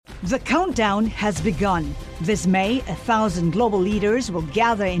The countdown has begun. This May, 1,000 global leaders will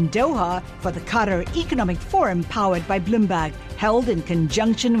gather in Doha for the Qatar Economic Forum powered by Bloomberg, held in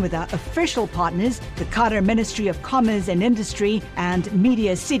conjunction with our official partners, the Qatar Ministry of Commerce and Industry and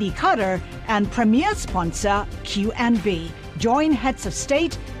Media City Qatar, and premier sponsor QNB. Join heads of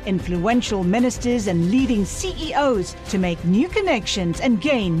state, influential ministers, and leading CEOs to make new connections and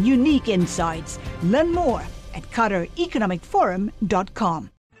gain unique insights. Learn more at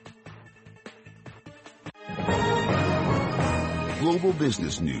QatarEconomicForum.com. Global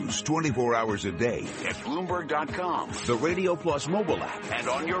business news 24 hours a day at Bloomberg.com, the Radio Plus mobile app, and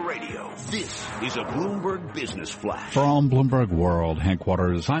on your radio. This is a Bloomberg Business Flash. From Bloomberg World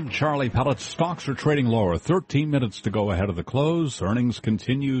headquarters, I'm Charlie Pellet. Stocks are trading lower. 13 minutes to go ahead of the close. Earnings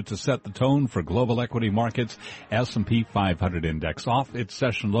continue to set the tone for global equity markets. S&P 500 index off its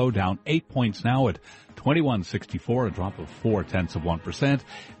session low, down 8 points now at 2164, a drop of 0.4%.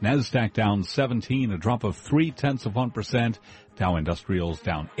 NASDAQ down 17, a drop of 0.3%. Dow Industrials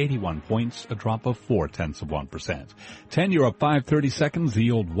down 81 points, a drop of 0.4%. 10-year up 5/32,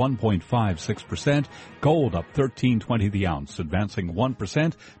 yield 1.56%. Gold up 13.20 the ounce, advancing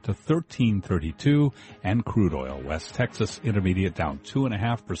 1% to 13.32. And crude oil, West Texas Intermediate down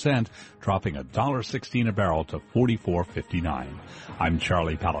 2.5%, dropping $1.16 a barrel to 44.59. I'm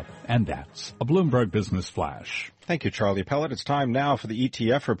Charlie Pellet, and that's a Bloomberg Business Flash. Thank you, Charlie Pellet. It's time now for the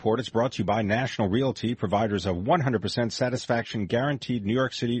ETF report. It's brought to you by National Realty, providers of 100% satisfaction guaranteed New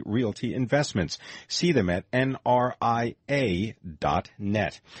York City realty investments. See them at nria.net.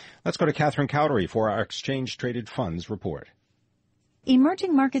 Let's go to Catherine Cowdery for our exchange-traded funds report.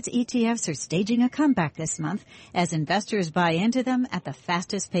 Emerging markets ETFs are staging a comeback this month as investors buy into them at the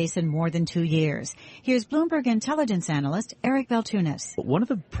fastest pace in more than 2 years. Here's Bloomberg intelligence analyst Eric Baltunas. One of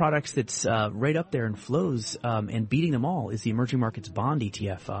the products that's right up there in flows and beating them all is the emerging markets bond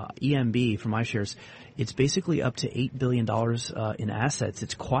ETF, EMB from iShares. It's basically up to $8 billion in assets.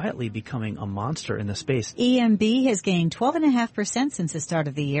 It's quietly becoming a monster in the space. EMB has gained 12.5% since the start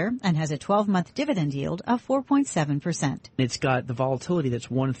of the year and has a 12-month dividend yield of 4.7%. It's got the volatility that's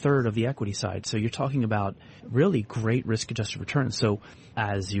 1/3 of the equity side. So you're talking about really great risk-adjusted returns. So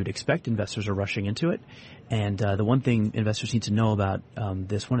as you'd expect, investors are rushing into it. And the one thing investors need to know about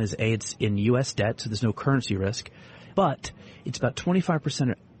this one is, A, it's in U.S. debt, so there's no currency risk. But it's about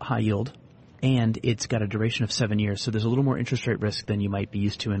 25% high yield. And it's got a duration of 7 years, so there's a little more interest rate risk than you might be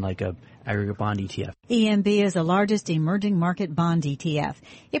used to in like a aggregate bond ETF. EMB is the largest emerging market bond ETF.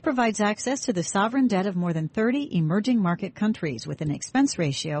 It provides access to the sovereign debt of more than 30 emerging market countries with an expense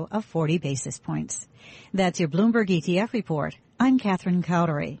ratio of 40 basis points. That's your Bloomberg ETF report. I'm Catherine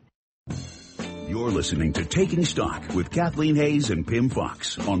Cowdery. You're listening to Taking Stock with Kathleen Hayes and Pim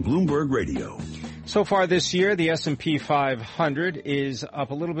Fox on Bloomberg Radio. So far this year, the S&P 500 is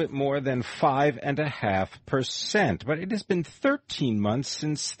up a little bit more than 5.5%, but it has been 13 months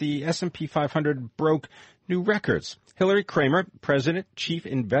since the S&P 500 broke new records. Hillary Kramer, President, Chief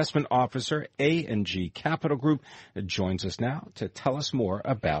Investment Officer, A&G Capital Group, joins us now to tell us more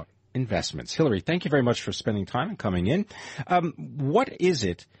about investments. Hillary, thank you very much for spending time and coming in. What is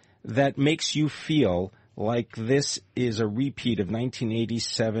it that makes you feel like this is a repeat of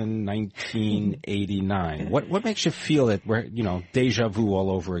 1987, 1989? What makes you feel that we're, deja vu all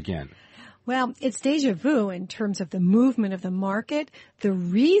over again? Well, it's deja vu in terms of the movement of the market. The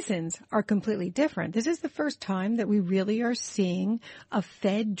reasons are completely different. This is the first time that we really are seeing a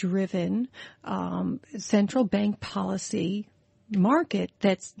Fed-driven central bank policy market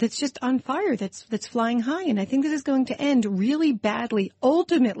that's just on fire, that's flying high. And I think this is going to end really badly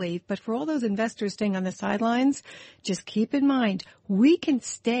ultimately. But for all those investors staying on the sidelines, just keep in mind, we can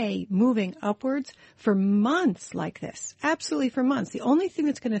stay moving upwards for months like this. Absolutely for months. The only thing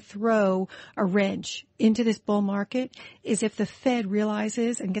that's going to throw a wrench into this bull market is if the Fed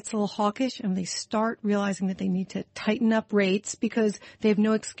realizes and gets a little hawkish and they start realizing that they need to tighten up rates because they have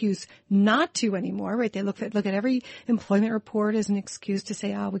no excuse not to anymore, right? They look at every employment report as an excuse to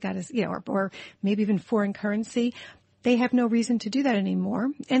say, we got to, or maybe even foreign currency. They have no reason to do that anymore.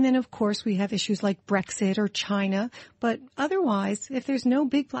 And then, of course, we have issues like Brexit or China. But otherwise, if there's no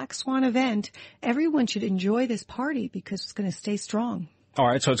big black swan event, everyone should enjoy this party because it's going to stay strong. All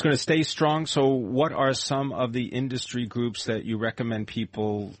right, so it's going to stay strong. So what are some of the industry groups that you recommend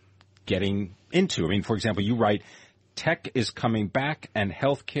people getting into? I mean, for example, you write tech is coming back and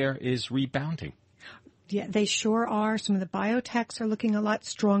healthcare is rebounding. Yeah, they sure are. Some of the biotechs are looking a lot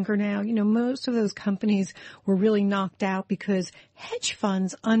stronger now. Most of those companies were really knocked out because hedge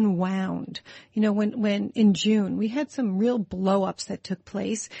funds unwound. When in June, we had some real blow-ups that took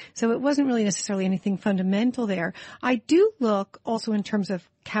place. So it wasn't really necessarily anything fundamental there. I do look also in terms of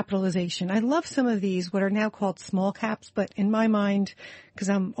capitalization. I love some of these, what are now called small caps, but in my mind, because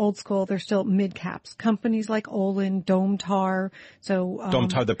I'm old school, they're still mid caps. Companies like Olin, Domtar. So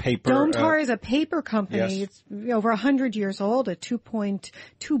Domtar, the paper. Domtar is a paper company. Yes. It's over 100 years old, a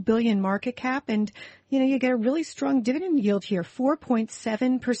 2.2 billion market cap, and you get a really strong dividend yield here,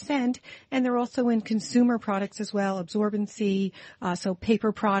 4.7%, and they're also in consumer products as well, absorbency, so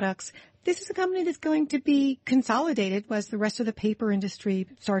paper products. This is a company that's going to be consolidated as the rest of the paper industry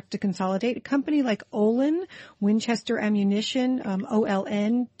starts to consolidate. A company like Olin, Winchester Ammunition,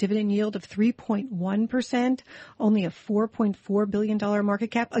 OLN, dividend yield of 3.1%, only a $4.4 billion market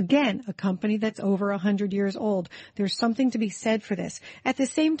cap. Again, a company that's over 100 years old. There's something to be said for this. At the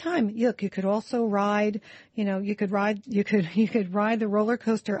same time, look, you could also ride, you could ride the roller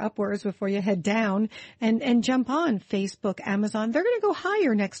coaster upwards before you head down and jump on Facebook, Amazon. They're going to go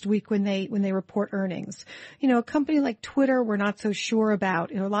higher next week when they report earnings. A company like Twitter, we're not so sure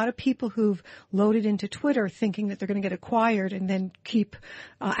about. A lot of people who've loaded into Twitter thinking that they're going to get acquired and then keep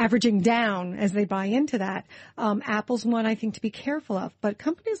averaging down as they buy into that. Apple's one I think to be careful of. But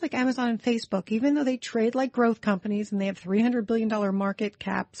companies like Amazon and Facebook, even though they trade like growth companies and they have $300 billion market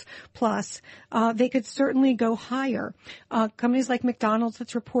caps plus, they could certainly go higher. Companies like McDonald's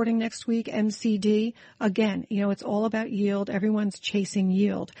that's reporting next week, MCD, again, it's all about yield. Everyone's chasing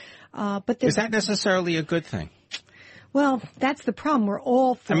yield. But is that necessarily a good thing? Well, that's the problem. We're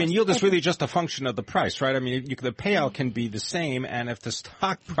all yield is really just a function of the price, right? The payout can be the same, and if the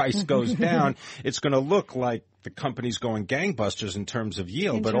stock price goes down, it's going to look like the company's going gangbusters in terms of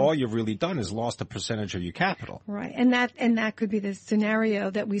yield, but all you've really done is lost a percentage of your capital. Right. And that could be the scenario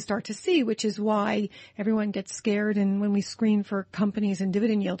that we start to see, which is why everyone gets scared. And when we screen for companies and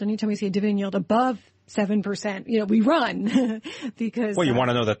dividend yield, anytime we see a dividend yield above 7%, we run because. Well, you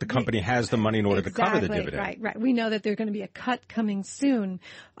want to know that the company has the money in order to cover the dividend. Right. We know that there's going to be a cut coming soon.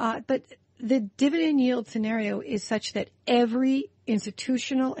 But the dividend yield scenario is such that every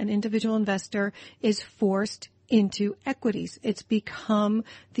institutional and individual investor is forced into equities. It's become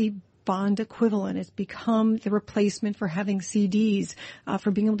the bond equivalent. It's become the replacement for having CDs,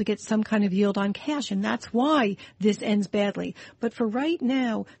 for being able to get some kind of yield on cash. And that's why this ends badly. But for right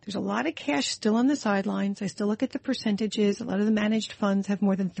now, there's a lot of cash still on the sidelines. I still look at the percentages. A lot of the managed funds have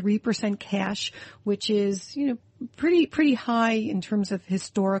more than 3% cash, which is, pretty high in terms of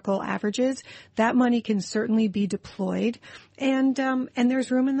historical averages. That money can certainly be deployed, and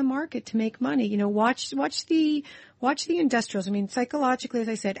there's room in the market to make money. Watch the industrials. Psychologically, as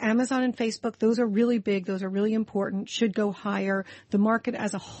I said, Amazon and Facebook, those are really big. Those are really important, should go higher. The market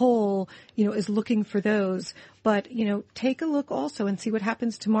as a whole, is looking for those. But, take a look also and see what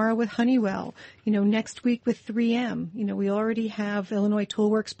happens tomorrow with Honeywell, next week with 3M. We already have Illinois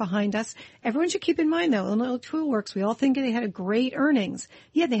Toolworks behind us. Everyone should keep in mind, though, Illinois Toolworks, we all think they had a great earnings.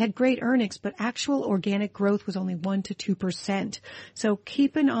 Yeah, they had great earnings, but actual organic growth was only 1% to 2%. So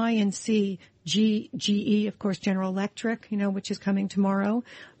keep an eye and see GE, of course, General Electric, which is coming tomorrow,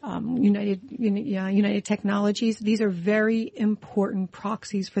 United Technologies. These are very important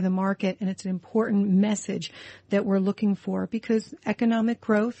proxies for the market, and it's an important message that we're looking for because economic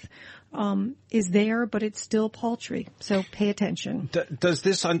growth is there, but it's still paltry. So pay attention. Does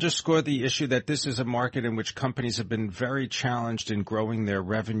this underscore the issue that this is a market in which companies have been very challenged in growing their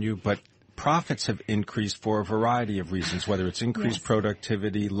revenue, but profits have increased for a variety of reasons, whether it's increased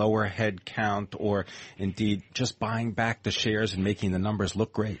productivity, lower head count, or indeed just buying back the shares and making the numbers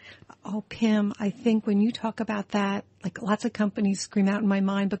look great? Oh, Pim, I think when you talk about that, like lots of companies scream out in my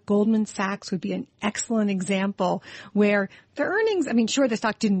mind, but Goldman Sachs would be an excellent example where the earnings, sure, the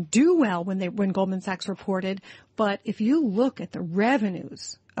stock didn't do well when Goldman Sachs reported, but if you look at the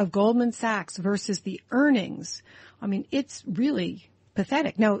revenues of Goldman Sachs versus the earnings, it's really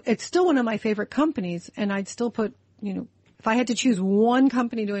pathetic. Now, it's still one of my favorite companies, and I'd still put, if I had to choose one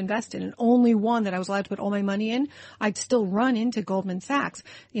company to invest in and only one that I was allowed to put all my money in, I'd still run into Goldman Sachs,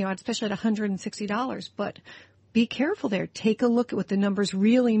 especially at $160. But be careful there. Take a look at what the numbers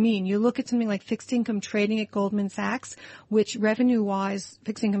really mean. You look at something like fixed income trading at Goldman Sachs, which revenue-wise,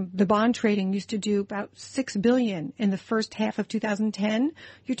 fixed income, the bond trading used to do about $6 billion in the first half of 2010.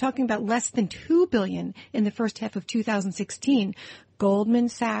 You're talking about less than $2 billion in the first half of 2016. Goldman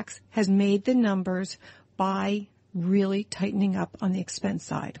Sachs has made the numbers by really tightening up on the expense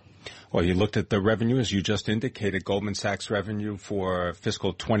side. Well, you looked at the revenue, as you just indicated. Goldman Sachs revenue for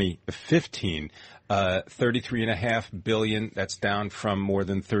fiscal 2015, $33.5 billion. That's down from more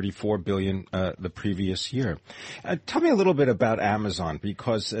than $34 billion the previous year. Tell me a little bit about Amazon,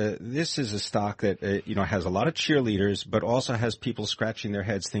 because this is a stock that has a lot of cheerleaders, but also has people scratching their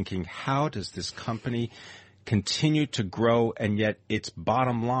heads thinking, how does this company continue to grow, and yet its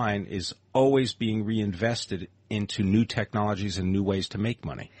bottom line is always being reinvested into new technologies and new ways to make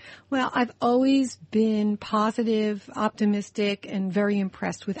money? Well, I've always been positive, optimistic, and very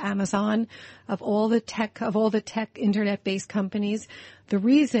impressed with Amazon. Of all the tech internet-based companies, the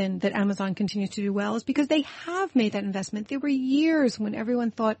reason that Amazon continues to do well is because they have made that investment. There were years when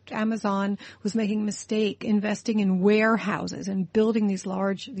everyone thought Amazon was making a mistake investing in warehouses and building these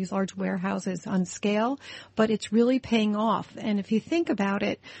large warehouses on scale, but it's really paying off. And if you think about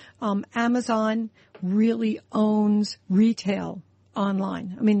it, Amazon really owns retail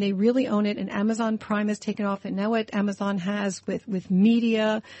online. I mean, they really own it, and Amazon Prime has taken off, and now what Amazon has with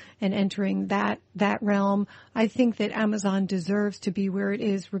media and entering that realm, I think that Amazon deserves to be where it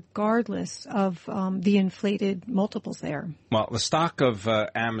is regardless of the inflated multiples there. Well, the stock of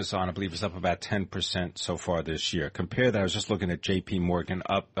Amazon, I believe, is up about 10% so far this year. Compare that, I was just looking at J.P. Morgan,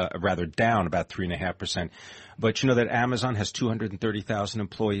 down about 3.5%. But you know that Amazon has 230,000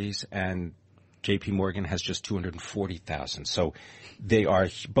 employees, and J.P. Morgan has just 240,000. So they are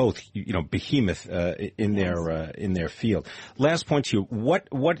both, behemoth in their field. Last point to you: what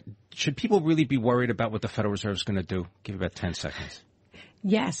should people really be worried about? What the Federal Reserve is going to do? Give about 10 seconds.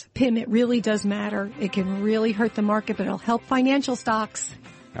 Yes, Pim, it really does matter. It can really hurt the market, but it'll help financial stocks.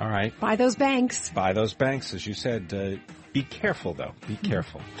 All right. Buy those banks. Buy those banks, as you said. Be careful, though. Be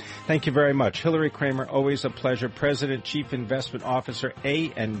careful. Thank you very much. Hillary Kramer, always a pleasure. President, Chief Investment Officer,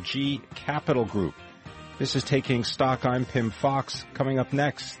 A&G Capital Group. This is Taking Stock. I'm Pim Fox. Coming up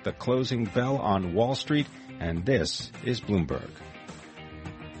next, the closing bell on Wall Street, and this is Bloomberg.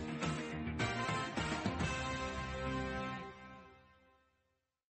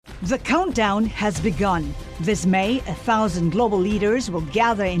 The countdown has begun. This May, 1,000 global leaders will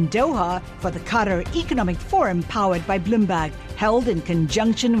gather in Doha for the Qatar Economic Forum powered by Bloomberg, held in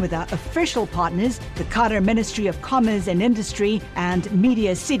conjunction with our official partners, the Qatar Ministry of Commerce and Industry and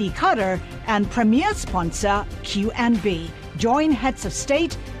Media City Qatar, and premier sponsor QNB. Join heads of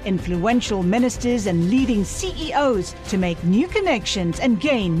state, influential ministers, and leading CEOs to make new connections and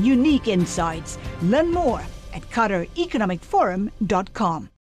gain unique insights. Learn more at QatarEconomicForum.com.